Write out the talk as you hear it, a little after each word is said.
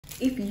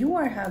if you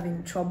are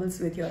having troubles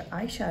with your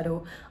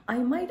eyeshadow, I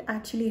might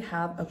actually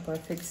have a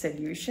perfect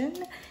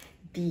solution.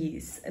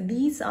 These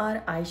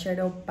are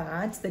eyeshadow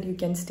pads that you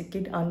can stick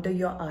it under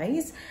your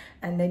eyes,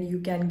 and then you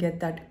can get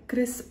that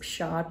crisp,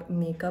 sharp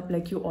makeup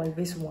like you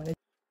always wanted.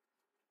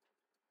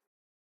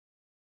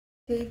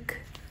 Take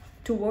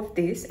two of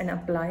these and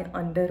apply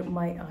under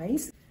my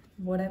eyes.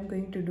 What I'm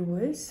going to do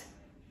is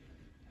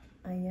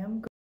I am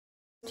going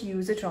to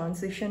use a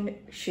transition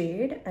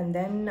shade and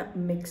then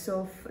mix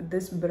of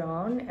this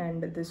brown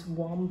and this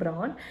warm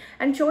brown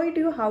and show it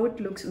to you how it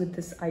looks with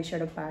this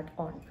eyeshadow pad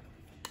on.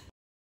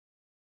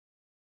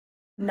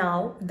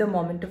 Now the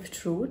moment of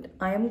truth.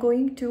 I am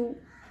going to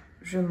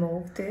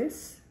remove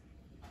this.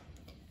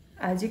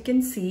 As you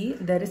can see,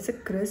 there is a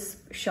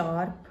crisp,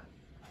 sharp,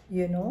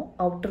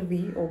 outer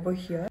V over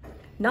here.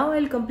 Now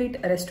I'll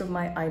complete the rest of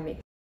my eye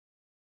makeup.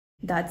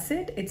 That's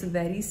it. It's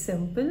very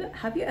simple.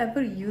 Have you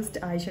ever used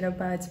eyeshadow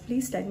pads?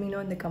 Please let me know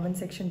in the comment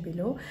section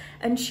below,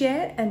 and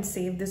share and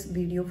save this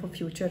video for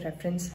future reference.